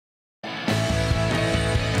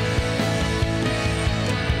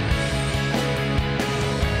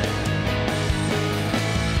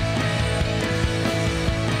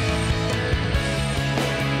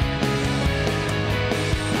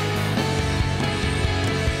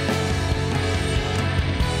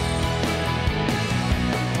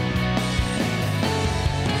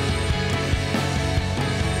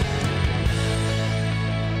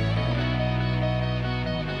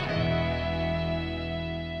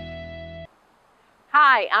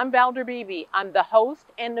Hi, I'm Valder Beebe. I'm the host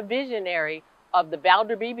and the visionary of the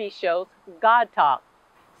Valder Beebe Show's God Talk.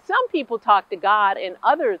 Some people talk to God and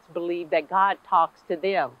others believe that God talks to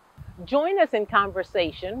them. Join us in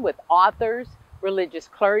conversation with authors, religious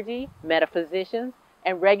clergy, metaphysicians,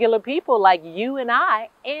 and regular people like you and I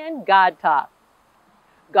and God Talk.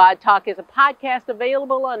 God Talk is a podcast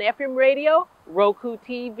available on FM radio, Roku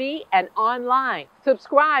TV, and online.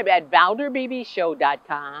 Subscribe at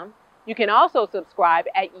ValderBeebeShow.com. You can also subscribe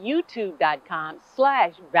at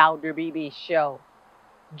YouTube.com/ValderBeebeShow.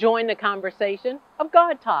 Join the conversation of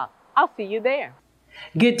God Talk. I'll see you there.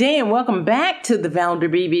 Good day and welcome back to the Valder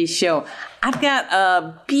Beebe Show. I've got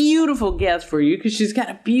a beautiful guest for you because she's got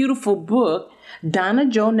a beautiful book, Donna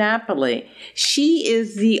Napoli. She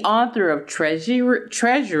is the author of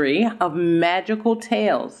Treasury of Magical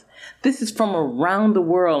Tales. This is from around the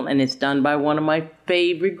world and it's done by one of my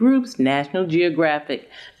favorite groups, National Geographic.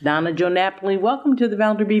 Donna Napoli, welcome to the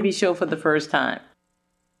Valder Beebe Show for the first time.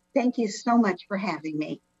 Thank you so much for having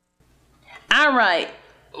me. All right.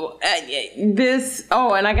 And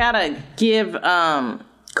I gotta give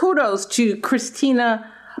kudos to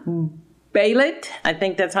Christina Bailett. I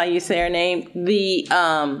think that's how you say her name. The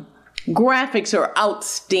graphics are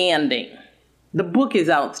outstanding. The book is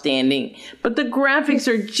outstanding, but the graphics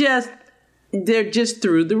are they're just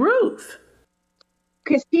through the roof.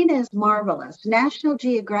 Christina is marvelous. National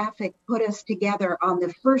Geographic put us together on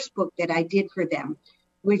the first book that I did for them,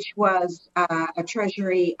 which was a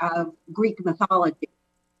treasury of Greek mythology.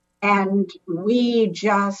 And we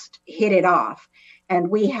just hit it off. And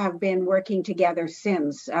we have been working together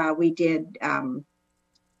since. We did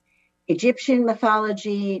Egyptian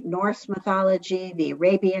mythology, Norse mythology, the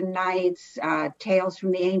Arabian Nights, tales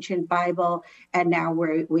from the ancient Bible, and now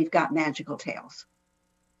we've got magical tales.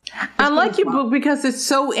 I like your book because it's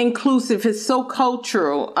so inclusive. It's so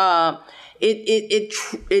cultural.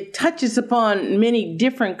 It touches upon many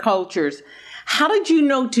different cultures. How did you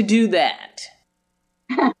know to do that?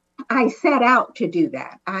 I set out to do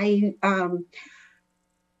that. I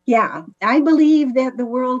believe that the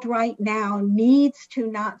world right now needs to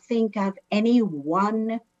not think of any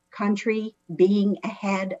one country being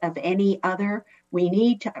ahead of any other. We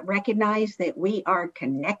need to recognize that we are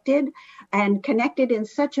connected and connected in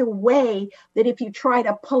such a way that if you try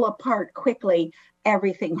to pull apart quickly,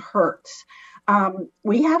 everything hurts.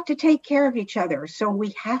 We have to take care of each other. So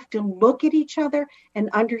we have to look at each other and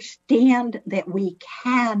understand that we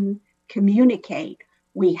can communicate.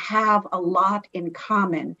 We have a lot in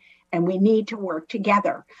common and we need to work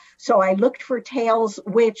together. So I looked for tales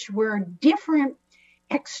which were different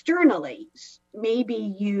externally.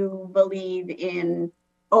 Maybe you believe in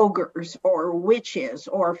ogres or witches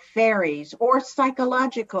or fairies or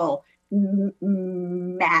psychological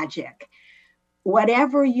magic.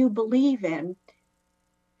 Whatever you believe in,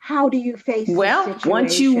 how do you face the situation?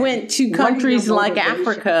 Once you went to countries like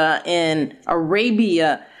Africa and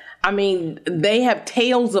Arabia, I mean, they have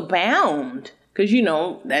tales abound because,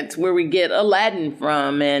 that's where we get Aladdin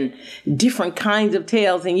from and different kinds of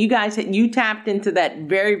tales. And you tapped into that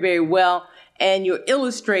very, very well. And your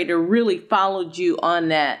illustrator really followed you on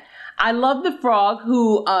that. I love the frog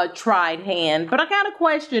who tried hand, but I got a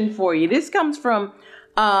question for you. This comes from...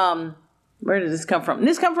 where did this come from?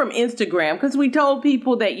 This comes from Instagram because we told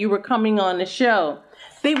people that you were coming on the show.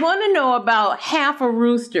 They want to know about Half a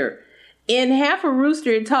Rooster. In Half a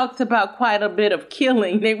Rooster, it talks about quite a bit of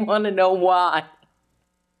killing. They want to know why.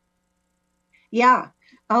 Yeah.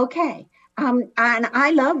 Okay. And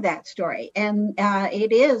I love that story. And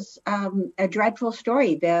it is a dreadful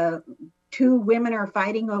story. The two women are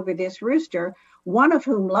fighting over this rooster, one of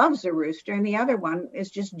whom loves the rooster, and the other one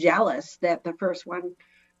is just jealous that the first one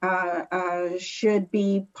should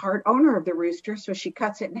be part owner of the rooster, so she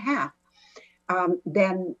cuts it in half.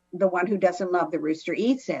 Then the one who doesn't love the rooster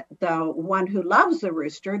eats it. The one who loves the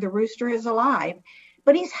rooster is alive,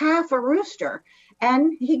 but he's half a rooster.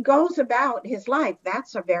 And he goes about his life.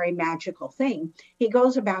 That's a very magical thing. He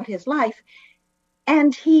goes about his life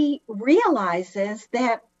and he realizes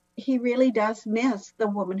that he really does miss the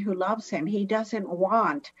woman who loves him. He doesn't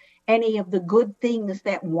want any of the good things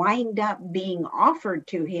that wind up being offered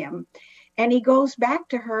to him. And he goes back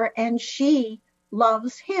to her and she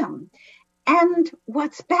loves him. And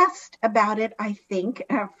what's best about it, I think,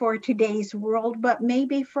 for today's world, but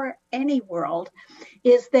maybe for any world,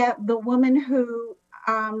 is that the woman who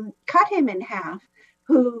cut him in half,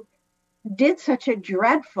 who did such a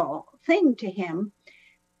dreadful thing to him,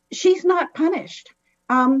 she's not punished.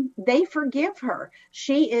 They forgive her.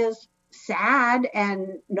 She is sad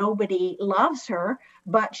and nobody loves her,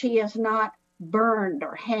 but she is not burned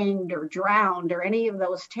or hanged or drowned or any of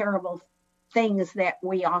those terrible things that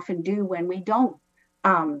we often do when we don't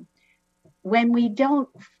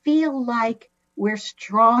feel like we're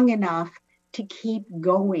strong enough to keep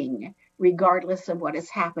going, regardless of what has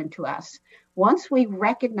happened to us. Once we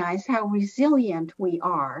recognize how resilient we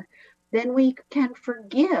are, then we can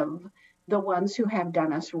forgive the ones who have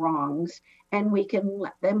done us wrongs, and we can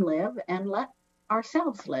let them live and let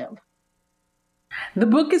ourselves live. The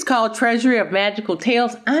book is called Treasury of Magical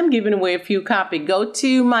Tales. I'm giving away a few copies. Go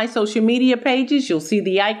to my social media pages. You'll see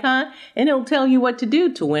the icon, and it'll tell you what to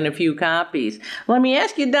do to win a few copies. Let me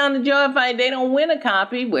ask you, Donna Joe, if they don't win a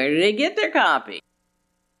copy, where do they get their copy?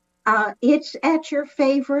 It's at your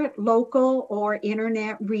favorite local or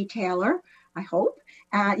internet retailer, I hope.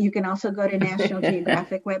 You can also go to National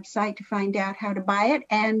Geographic website to find out how to buy it.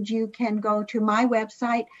 And you can go to my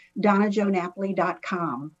website,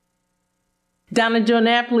 donnajoenapoli.com. Donna Joe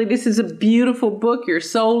Napoli, this is a beautiful book. Your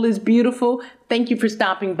soul is beautiful. Thank you for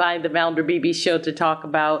stopping by the Valder Beebe Show to talk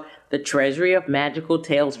about the Treasury of Magical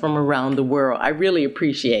Tales from around the world. I really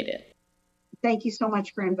appreciate it. Thank you so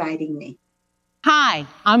much for inviting me. Hi,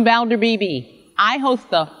 I'm Valder Beebe. I host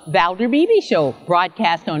the Valder Beebe Show,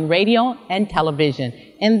 broadcast on radio and television.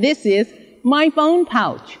 And this is my phone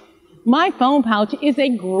pouch. My phone pouch is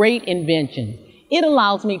a great invention. It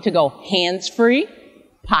allows me to go hands-free,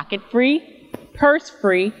 pocket-free,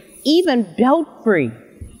 purse-free, even belt-free.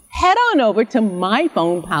 Head on over to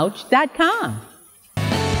myphonepouch.com.